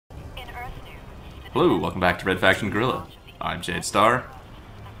Hello, welcome back to Red Faction Guerrilla. I'm Jade Star.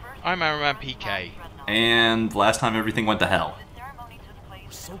 I'm Iron PK. And last time everything went to hell.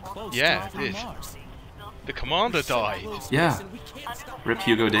 So close Yeah, to it did. Mars. The commander died. Yeah. Rip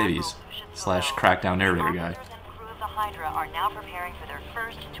Hugo Davies / Crackdown narrator guy. The Hydra are now preparing for their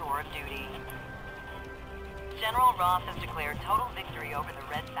first tour of duty. General Roth has declared total victory over the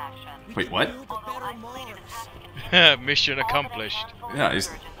Red Faction. Wait, what? Although isolated attacks Mission accomplished. Yeah, he's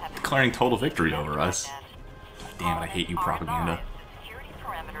declaring total victory over us. Damn it, I hate you, propaganda. Security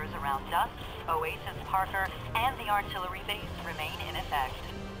perimeters around Dust, Oasis Parker, and the artillery base remain in effect.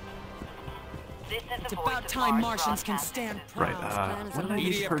 This is It's the voice about of time Mars Martians can broadcasting stand system. Right, what did I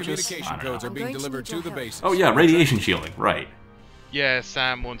need to PDF purchase? communication I don't know. codes are being delivered to the base. Oh yeah, radiation shielding, right. Yeah,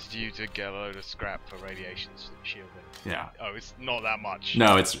 Sam wanted you to get a load of scrap for radiation shielding. Yeah. Oh, it's not that much.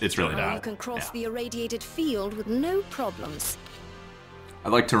 No, it's really No. not. You can cross Yeah. the irradiated field with no problems.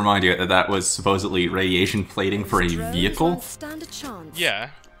 I'd like to remind you that that was supposedly radiation plating for a Drones vehicle. won't stand a chance. Yeah.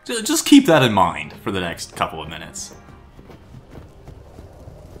 Just keep that in mind for the next couple of minutes.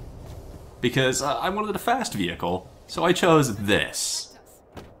 Because I wanted a fast vehicle, so I chose this.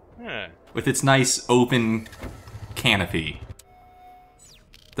 Huh. With its nice open canopy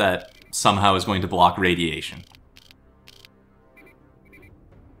that somehow is going to block radiation.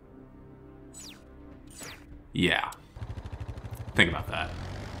 Yeah. Think about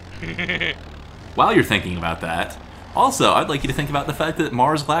that. While you're thinking about that, also, I'd like you to think about the fact that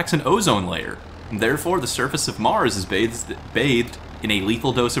Mars lacks an ozone layer. And therefore, the surface of Mars is bathed in a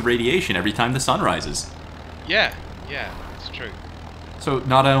lethal dose of radiation every time the sun rises. Yeah, it's true. So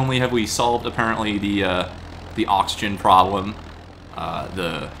not only have we solved apparently the oxygen problem,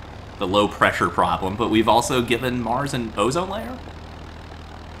 the low pressure problem, but we've also given Mars an ozone layer.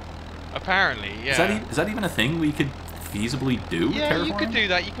 Apparently, yeah. Is that even a thing we could feasibly do? with Yeah, you could terraforming? do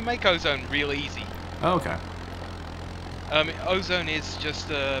that. You can make ozone real easy. Oh, okay. Ozone is just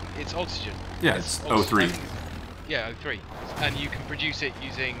it's oxygen. Yeah, it's O3. Yeah, O3, and you can produce it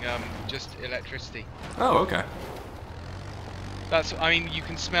using just electricity. Oh, okay. I mean, you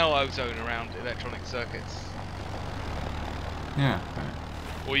can smell ozone around electronic circuits, Yeah.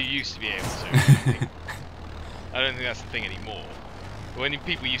 or you used to be able to. I don't think that's the thing anymore. When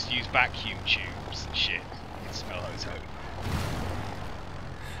people used to use vacuum tubes and shit, you could smell ozone.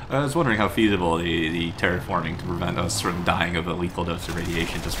 I was wondering how feasible the terraforming to prevent us from dying of a lethal dose of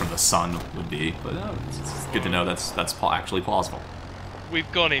radiation just from the sun would be, but it's good to know that's actually plausible. We've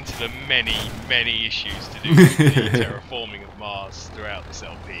gone into the many issues to do with the terraforming of Mars throughout this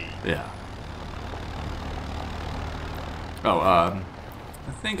LP. Yeah. Oh,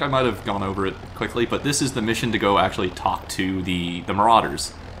 I think I might have gone over it quickly, but this is the mission to go actually talk to the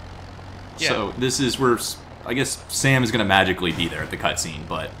Marauders. Yeah. So this is where I guess Sam is going to magically be there at the cutscene,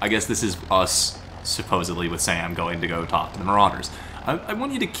 but I guess this is us, supposedly, with Sam going to go talk to the Marauders. I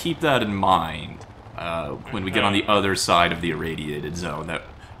want you to keep that in mind when we get on the other side of the irradiated zone, that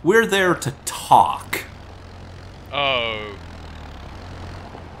we're there to talk. Oh.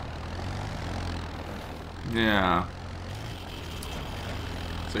 Yeah.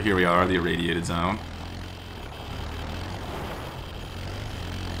 So here we are, the irradiated zone.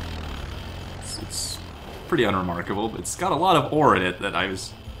 It's pretty unremarkable, but it's got a lot of ore in it that I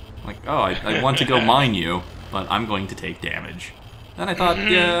was like, oh, I want to go mine you, but I'm going to take damage. Then I thought,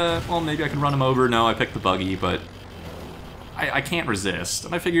 yeah, well, maybe I can run him over. No, I picked the buggy, but I can't resist.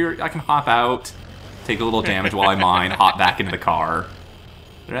 And I figure I can hop out, take a little damage while I mine, hop back into the car.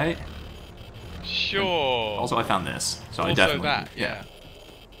 Right? Sure. Also, I found this, so I Also definitely... that, yeah.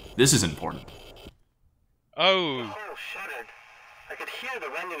 This is important. Oh. The hull shuddered. I could hear the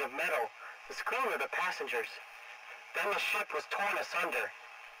rending of metal, the scream of the passengers. Then the ship was torn asunder,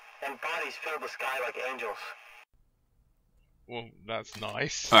 and bodies filled the sky like angels. Well, that's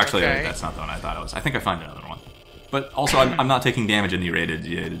nice. Oh, actually, okay. that's not the one I thought it was. I think I found another one. But also, I'm not taking damage in the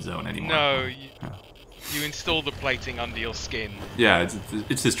irradiated zone anymore. No, you install the plating under your skin. Yeah,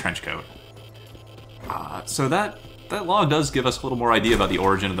 it's his trench coat. So that log does give us a little more idea about the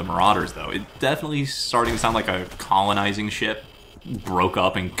origin of the Marauders, though. It definitely starting to sound like a colonizing ship broke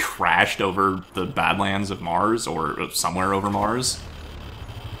up and crashed over the Badlands of Mars, or somewhere over Mars.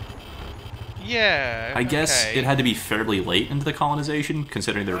 Yeah. I guess okay. it had to be fairly late into the colonization,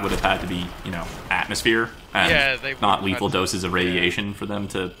 considering there would have had to be, atmosphere and they would not have lethal had to- doses of radiation for them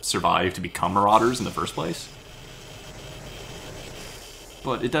to survive to become Marauders in the first place.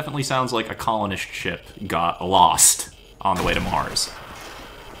 But it definitely sounds like a colonist ship got lost on the way to Mars.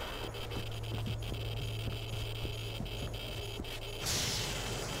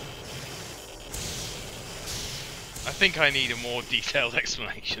 I think I need a more detailed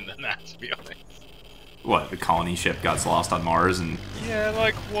explanation than that, to be honest. What, the colony ship got lost on Mars and... Yeah,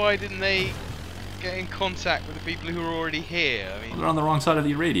 like, why didn't they get in contact with the people who were already here? I mean... They're on the wrong side of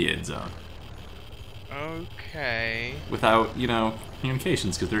the irradiated zone. Okay... Without, you know,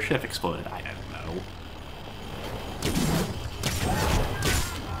 communications because their ship exploded. I don't know.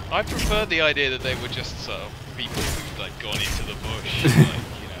 I prefer the idea that they were just sort of people who'd, like, gone into the bush, like,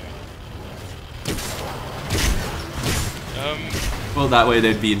 you know... Well, that way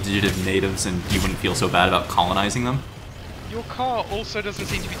they'd be indigenous natives and you wouldn't feel so bad about colonizing them. Your car also doesn't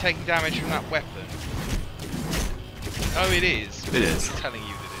seem to be taking damage from that weapon. Oh, it is. It is. It's telling you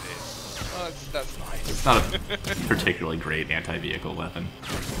that it is. Oh, that's nice. It's not a particularly great anti-vehicle weapon.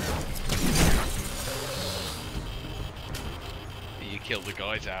 You killed the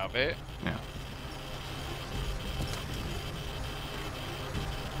guys out of it. Yeah.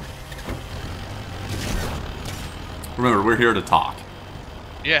 Remember, we're here to talk.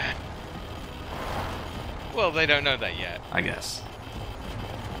 Yeah. Well, they don't know that yet. I guess.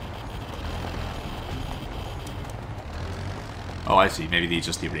 Oh, I see. Maybe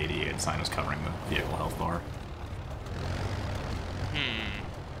just the irradiated sign was covering the vehicle health bar.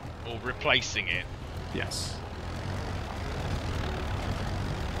 Or replacing it. Yes.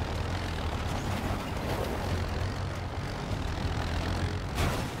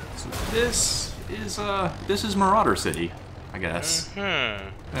 So this is Marauder City, I guess.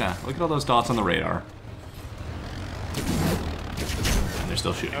 Yeah, look at all those dots on the radar. And they're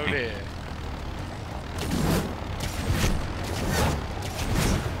still shooting Oh me. dear.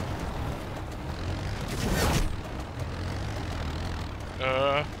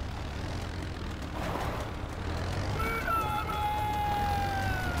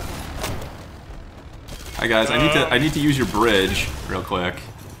 Hi guys, I need to use your bridge real quick.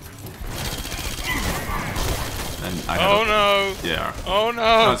 And I Oh no! Yeah. Oh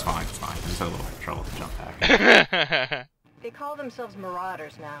No, no! it's fine, it's fine. I just had a little trouble with the jump pack. They call themselves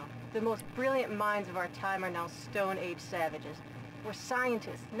Marauders now. The most brilliant minds of our time are now Stone Age savages. We're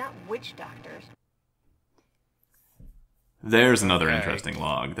scientists, not witch doctors. There's another Okay. interesting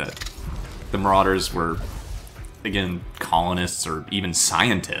log that the Marauders were, again, colonists or even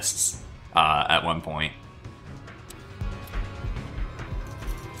scientists at one point.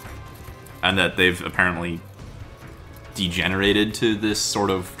 And that they've apparently degenerated to this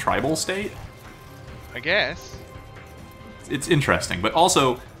sort of tribal state. I guess. It's interesting, but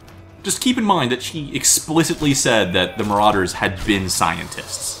also, just keep in mind that she explicitly said that the Marauders had been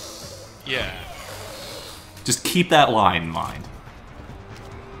scientists. Yeah. Just keep that line in mind.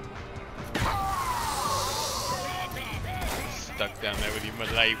 Stuck down there with your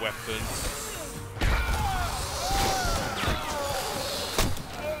melee weapon.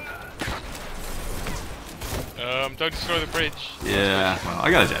 Don't destroy the bridge. Yeah, well,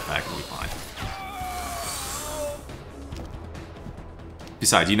 I got a jetpack, it'll be fine.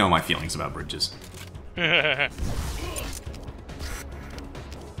 Besides, you know my feelings about bridges.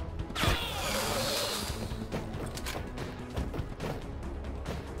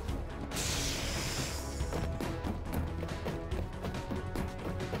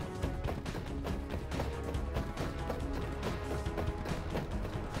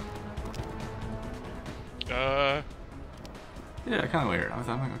 Yeah, kind of weird. I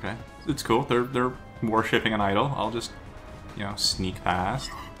thought, like, okay, it's cool. They're warshipping an idol. I'll just, you know, sneak past.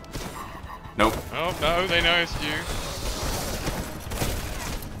 Nope. Oh no, they noticed you.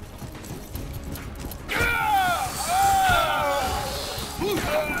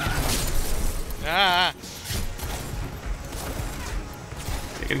 Ah!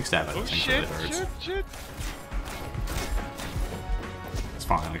 Yeah, getting stabbed by Oh those things shit! really hurts. Shit! It's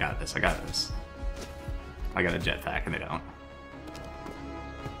fine. I got this. I got this. I got a jetpack, and they don't.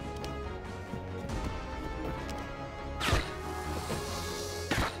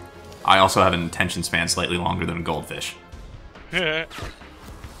 I also have an attention span slightly longer than a goldfish.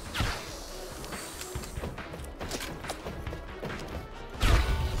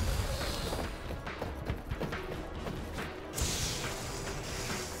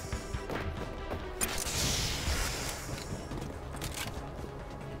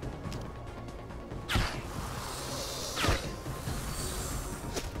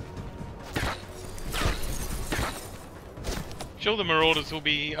 Sure, the Marauders will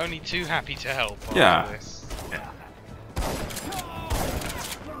be only too happy to help after Yeah. this. Yeah.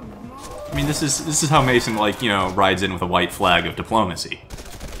 I mean, this is how Mason, like, you know, rides in with a white flag of diplomacy.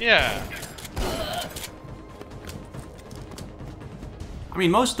 Yeah. I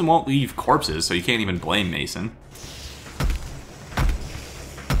mean, most of them won't leave corpses, so you can't even blame Mason.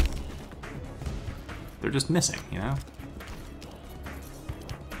 They're just missing, you know?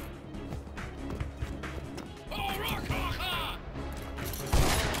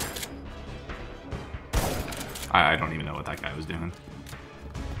 I don't even know what that guy was doing.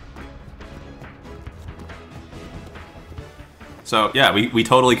 So, yeah, we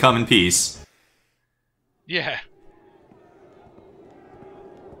totally come in peace. Yeah.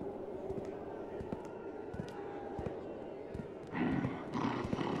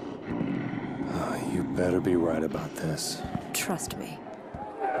 You better be right about this. Trust me.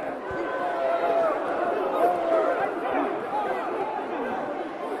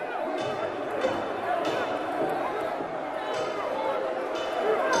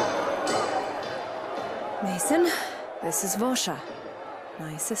 Mason, this is Vosha,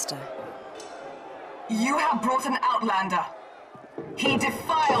 my sister. You have brought an outlander. He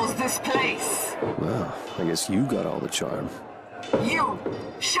defiles this place. Well, I guess you got all the charm. You,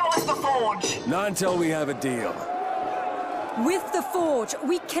 show us the forge. Not until we have a deal. With the forge,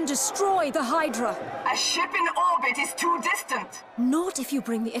 we can destroy the Hydra. A ship in orbit is too distant. Not if you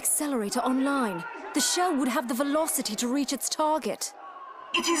bring the accelerator online. The shell would have the velocity to reach its target.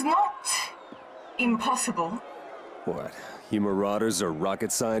 It is not impossible. What? You Marauders are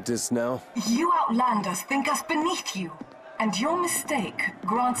rocket scientists now? You outlanders think us beneath you, and your mistake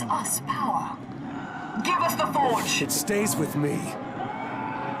grants us power. Give us the forge! It stays with me.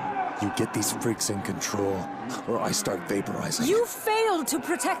 You get these freaks in control, or I start vaporizing. You failed to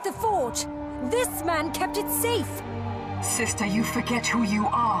protect the forge. This man kept it safe. Sister, you forget who you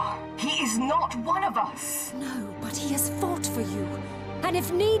are. He is not one of us. No, but he has fought for you. And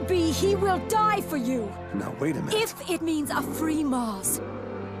if need be, he will die for you. Now, wait a minute. If it means a free Mars.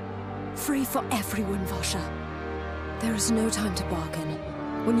 Free for everyone, Vosha. There is no time to bargain.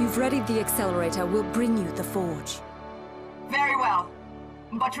 When you've readied the accelerator, we'll bring you the forge. Very well.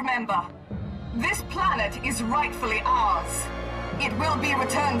 But remember, this planet is rightfully ours. It will be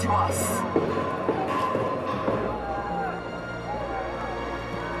returned to us.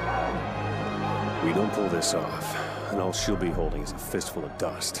 We don't pull this off, and all she'll be holding is a fistful of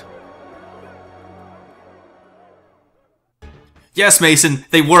dust. Yes, Mason,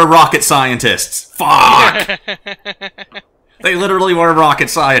 they were rocket scientists. Fuck! They literally were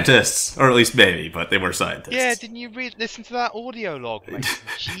rocket scientists. Or at least maybe, but they were scientists. Yeah, didn't you listen to that audio log, mate?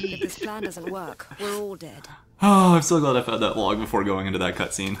 If this plan doesn't work, we're all dead. Oh, I'm so glad I found that log before going into that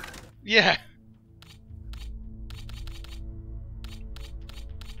cutscene. Yeah.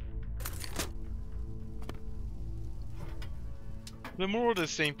 The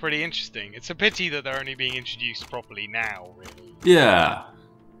Marauders seem pretty interesting. It's a pity that they're only being introduced properly now, really. Yeah.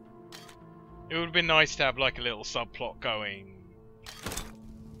 It would have been nice to have like a little subplot going,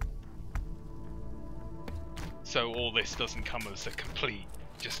 so all this doesn't come as a complete,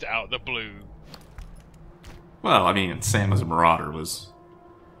 just out of the blue. Well, I mean, Sam as a Marauder was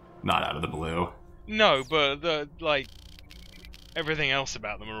not out of the blue. No, but the like everything else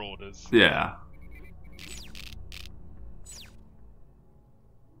about the Marauders. Yeah.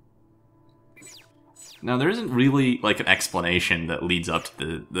 Now, there isn't really, like, an explanation that leads up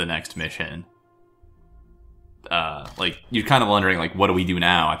to the next mission. Like, you're kind of wondering, like, what do we do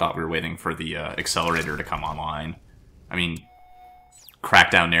now? I thought we were waiting for the accelerator to come online. I mean,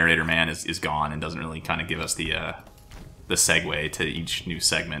 Crackdown Narrator Man is gone and doesn't really kind of give us the segue to each new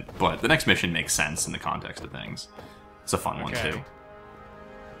segment. But the next mission makes sense in the context of things. It's a fun one, too.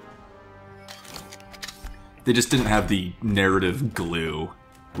 They just didn't have the narrative glue,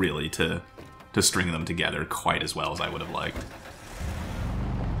 really, to string them together quite as well as I would have liked.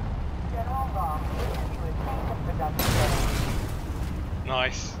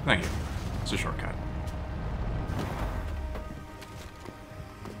 Nice. Thank you. It's a shortcut.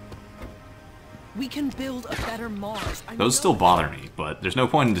 We can build a better Mars. Those still bother me, but there's no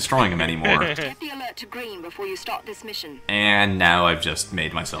point in destroying them anymore. Get the alert to green before you start this mission. And now I've just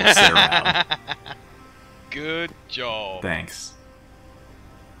made myself sit around. Good job. Thanks.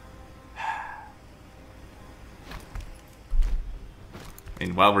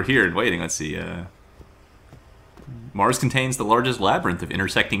 And while we're here and waiting, let's see. Mars contains the largest labyrinth of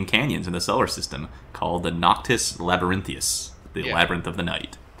intersecting canyons in the solar system, called the Noctis Labyrinthius, the Labyrinth of the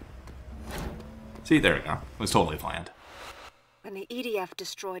Night. See, there we go. It was totally planned. When the EDF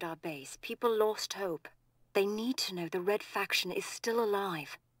destroyed our base, people lost hope. They need to know the Red Faction is still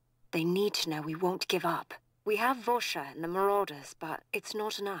alive. They need to know we won't give up. We have Vosha and the Marauders, but it's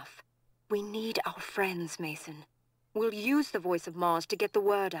not enough. We need our friends, Mason. We'll use the voice of Mars to get the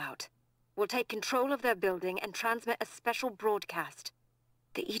word out. We'll take control of their building and transmit a special broadcast.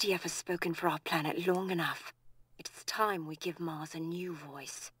 The EDF has spoken for our planet long enough. It's time we give Mars a new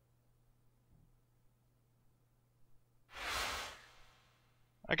voice.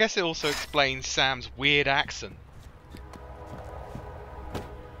 I guess it also explains Sam's weird accent.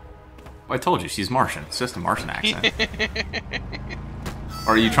 I told you, she's Martian. It's just a Martian accent.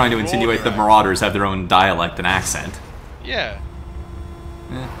 Or are you trying to insinuate the Marauders have their own dialect and accent? Yeah.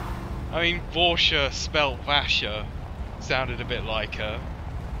 Eh. I mean, Vorsha spelt Vasha sounded a bit like her.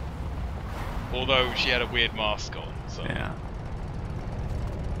 Although she had a weird mask on, so... Yeah.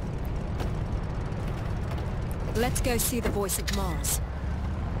 Let's go see the voice of Mars.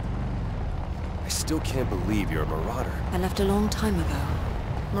 I still can't believe you're a Marauder. I left a long time ago.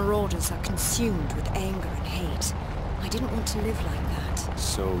 Marauders are consumed with anger and hate. I didn't want to live like that.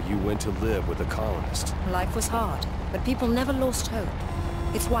 So you went to live with a colonist. Life was hard, but people never lost hope.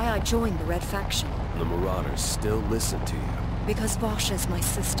 It's why I joined the Red Faction. The Marauders still listen to you. Because Varsha's my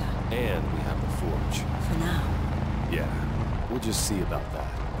sister. And we have the Forge. For now. Yeah, we'll just see about that.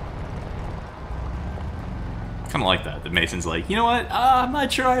 Kind of like that Mason's like, you know what, I'm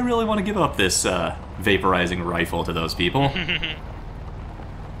not sure I really want to give up this vaporizing rifle to those people.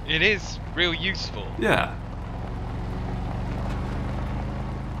 It is real useful. Yeah.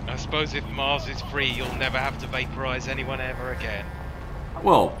 I suppose if Mars is free, you'll never have to vaporize anyone ever again.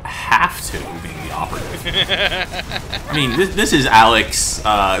 Well, have to, being the operative. I mean, this is Alex,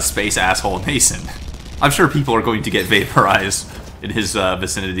 space asshole Mason. I'm sure people are going to get vaporized in his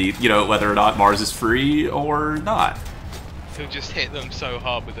vicinity, you know, whether or not Mars is free or not. He'll just hit them so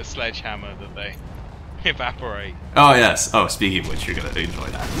hard with a sledgehammer that they evaporate. Oh, yes. Oh, speaking of which, you're going to enjoy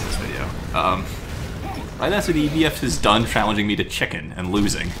that in this video. Right after the EDF is done challenging me to chicken and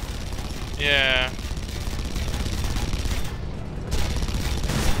losing. Yeah.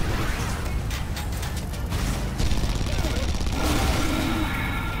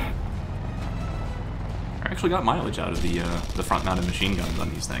 I actually got mileage out of the front-mounted machine guns on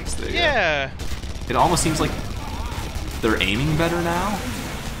these things. They, yeah. It almost seems like they're aiming better now.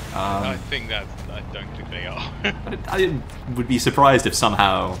 I think that I don't think they are. But I would be surprised if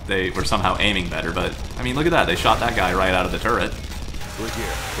somehow they were somehow aiming better. But I mean, look at that! They shot that guy right out of the turret. We're here.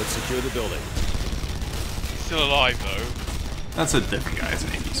 Let's secure the building. He's still alive though. That's a different guy. It's an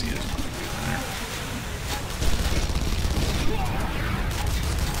APC.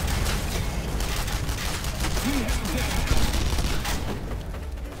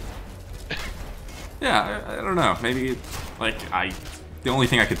 Yeah, I don't know. Maybe, like, the only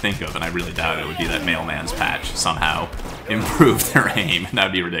thing I could think of, and I really doubt it, would be that Mailman's patch somehow improved their aim. That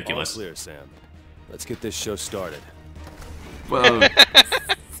would be ridiculous. All clear, Sam. Let's get this show started. Well,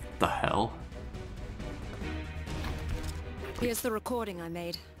 the hell? Here's the recording I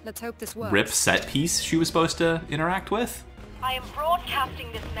made. Let's hope this works. Rip set piece she was supposed to interact with? I am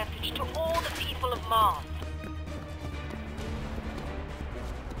broadcasting this message to all the people of Mars.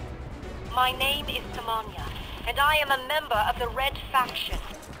 My name is Sammanya, and I am a member of the Red Faction.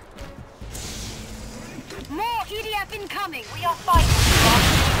 More EDF incoming! We are fighting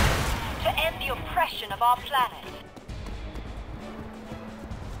to end the oppression of our planet.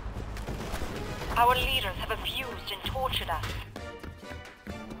 Our leaders have abused and tortured us.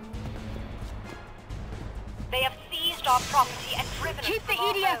 They have seized our property and driven Keep us the from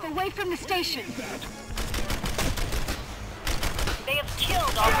our EDF homes. away from the station! They have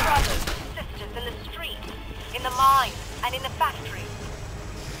killed our brothers and sisters in the streets, in the mines, and in the factories.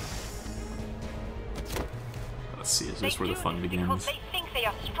 Let's see, is They this where the do fun this begins? because they think they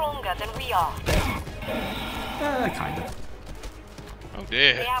are stronger than we are. Kind of. Oh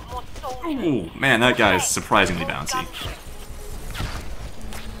They dear. have more soldiers. Ooh, man, that guy is surprisingly bouncy.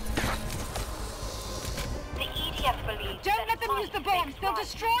 The EDF believes Don't that let them money use the makes bombs! They'll right,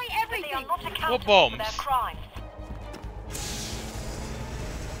 destroy but they are everything! not accountable for bombs? their crimes.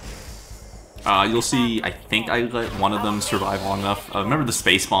 You'll see, I think I let one of them survive long enough. Remember the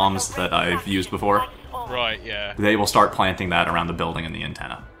space bombs that I've used before? Right, yeah. They will start planting that around the building and the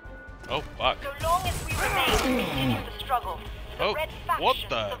antenna. Oh, fuck. So long as we remain to continue the struggle, the Oh, Red Faction what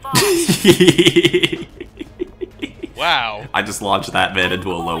the? survives. Wow. I just launched that bit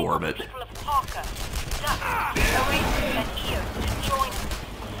into a low Calling on orbit. people of Parker, Dust, Oasis, and Eos to join us.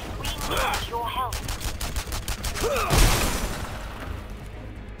 We need your help.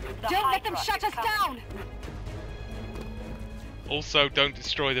 The Don't let them Hydra shut is us coming. down! Also, don't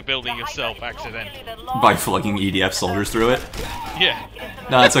destroy the building The yourself Hydra is not accidentally. really the largest By slugging EDF soldiers through it? Yeah. It is the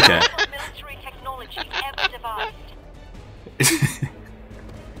No, it's most okay. powerful military technology ever devised.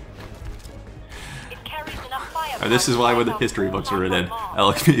 It carries enough firepower This is why when the to history wipe out books are written, all Mars.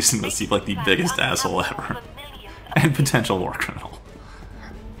 Alec Mason must seem like the Making biggest plans asshole enough ever. for millions of And people. potential war criminal.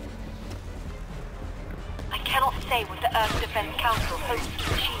 I cannot say what the Earth Defense Council hopes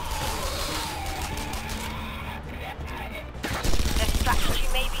to achieve. Their strategy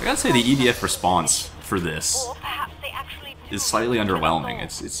may be I gotta say, the EDF response for this or perhaps they actually is slightly underwhelming.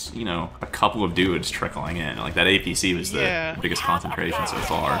 It's you know, a couple of dudes trickling in. Like that APC was the biggest concentration so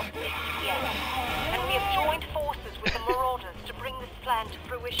far. Yes. And we have joined forces with the Marauders to bring this plan to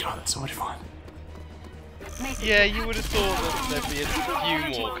fruition. God, that's so much fun. Yeah, you would have thought that there'd be a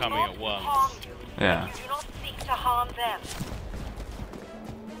few more coming at once. Yeah. Do not seek to harm them.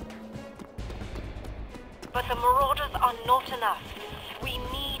 But the Marauders are not enough. We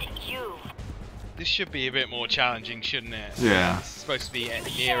need you. This should be a bit more challenging, shouldn't it? Yeah. It's supposed to be a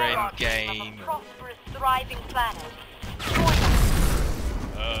near-end game. A prosperous, thriving planet.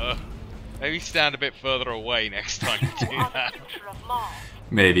 Maybe stand a bit further away next time you do that.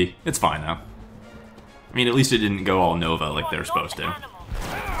 Maybe. It's fine though. I mean, at least it didn't go all Nova like they're supposed to.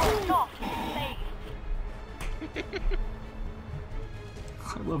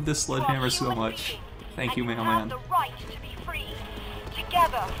 I love this sledgehammer so much. Thank you, mailman. The right to be free.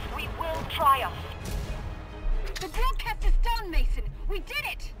 Together, we will triumph. The broadcast is done, Mason. We did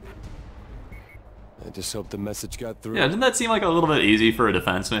it. I just hope the message got through. Yeah, didn't that seem like a little bit easy for a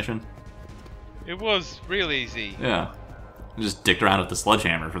defense mission? It was real easy. Yeah. I just dicked around with the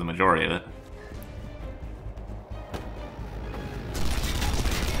sledgehammer for the majority of it.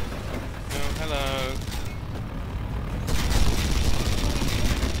 Oh, hello.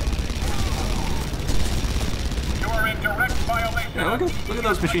 You are in direct violation. Yeah, look at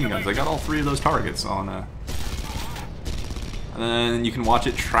those machine guns. I got all 3 of those targets on. And then you can watch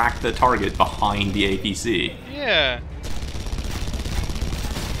it track the target behind the APC. Yeah.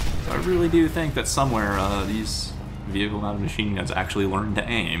 So I really do think that somewhere these vehicle-mounted machine guns actually learn to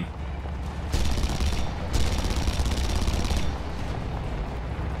aim.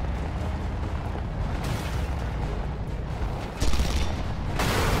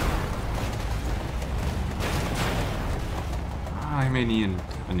 I may need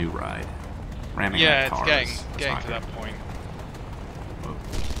a new ride. Ramming Yeah, that it's car getting is to not that good. point. Whoa.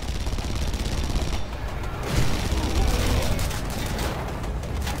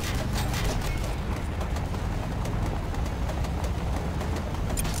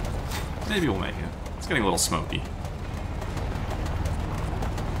 Maybe we'll make it. It's getting a little smoky.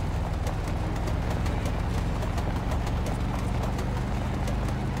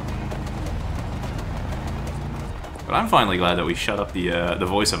 But I'm finally glad that we shut up the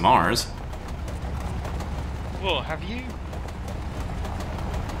voice of Mars. Well, have you?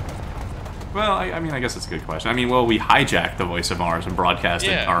 Well, I mean, I guess that's a good question. I mean, well, we hijacked the voice of Mars and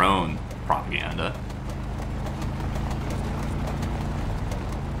broadcasted our own propaganda.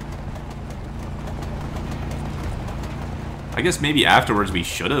 I guess maybe afterwards we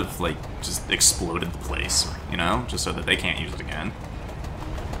should have, like, just exploded the place, you know? Just so that they can't use it again.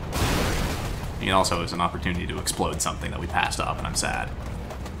 It also is an opportunity to explode something that we passed up, and I'm sad.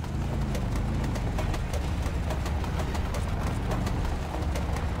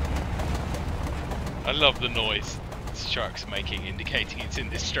 I love the noise this truck's making, indicating it's in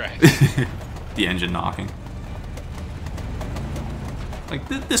distress. The engine knocking. Like,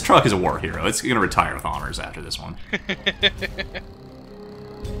 this truck is a war hero. It's gonna retire with honors after this one.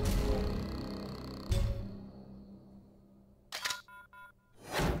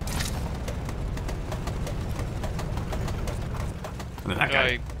 And then that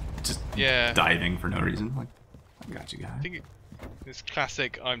guy just diving for no reason. Like, I got you, guy. I think it's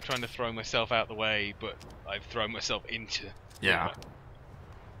classic. I'm trying to throw myself out the way, but I've thrown myself into. Yeah.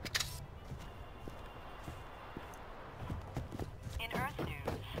 In Earth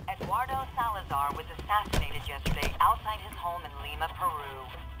news, Eduardo Salazar was assassinated yesterday outside his home in Lima, Peru.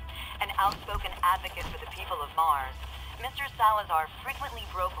 An outspoken advocate for the people of Mars, Mr. Salazar frequently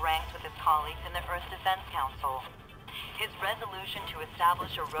broke ranks with his colleagues in the Earth Defense Council. His resolution to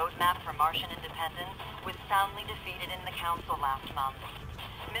establish a roadmap for Martian independence was soundly defeated in the Council last month.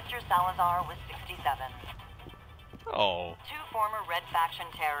 Mr. Salazar was 67. Oh. 2 former Red Faction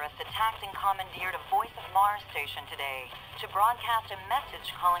terrorists attacked and commandeered a Voice of Mars station today to broadcast a message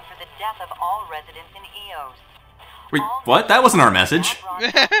calling for the death of all residents in EOS. Wait, what? That wasn't our message. From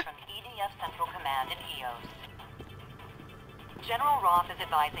EDF Central Command in EOS. General Roth is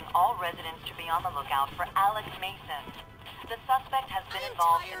advising all residents to be on the lookout for Alex Mason. The suspect has been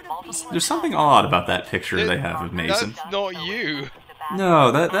involved in multiple... There's something odd about that picture they have of Mason. That's not you.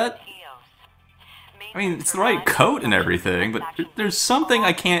 No, that... I mean, it's the right coat and everything, but there's something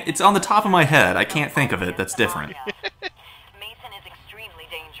I can't... It's on the top of my head. I can't think of it. That's different. Mason is extremely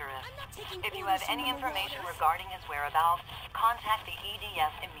dangerous. If you have any information regarding his whereabouts, contact the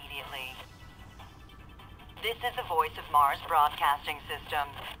EDF immediately. This is the Voice of Mars Broadcasting System,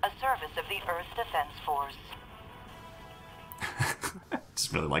 a service of the Earth Defense Force.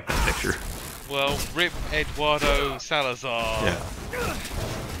 Just really like that picture. Well, rip Eduardo Salazar. Yeah.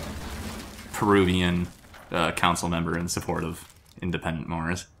 Peruvian council member in support of independent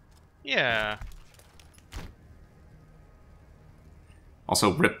Mars. Yeah.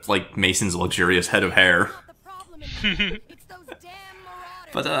 Also rip, like, Mason's luxurious head of hair.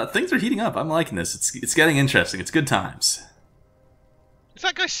 But things are heating up. I'm liking this. It's getting interesting. It's good times. Is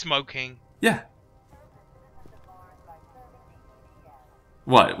that guy smoking? Yeah.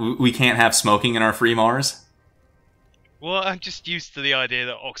 What? We can't have smoking in our free Mars? Well, I'm just used to the idea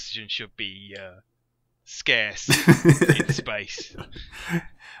that oxygen should be scarce in space.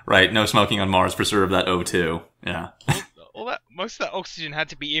 Right, no smoking on Mars. Preserve that O2. Yeah. Most of that oxygen had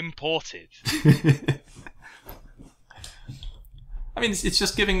to be imported. I mean, it's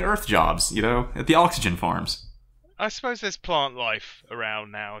just giving Earth jobs, you know, at the oxygen farms. I suppose there's plant life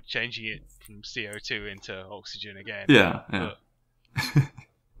around now, changing it from CO2 into oxygen again. Yeah, yeah.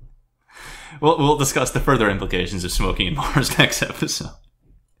 We'll discuss the further implications of smoking in Mars next episode.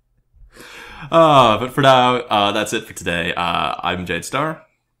 But for now, that's it for today. I'm Jade Star.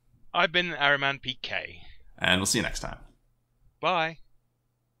 I've been Araman PK. And we'll see you next time. Bye.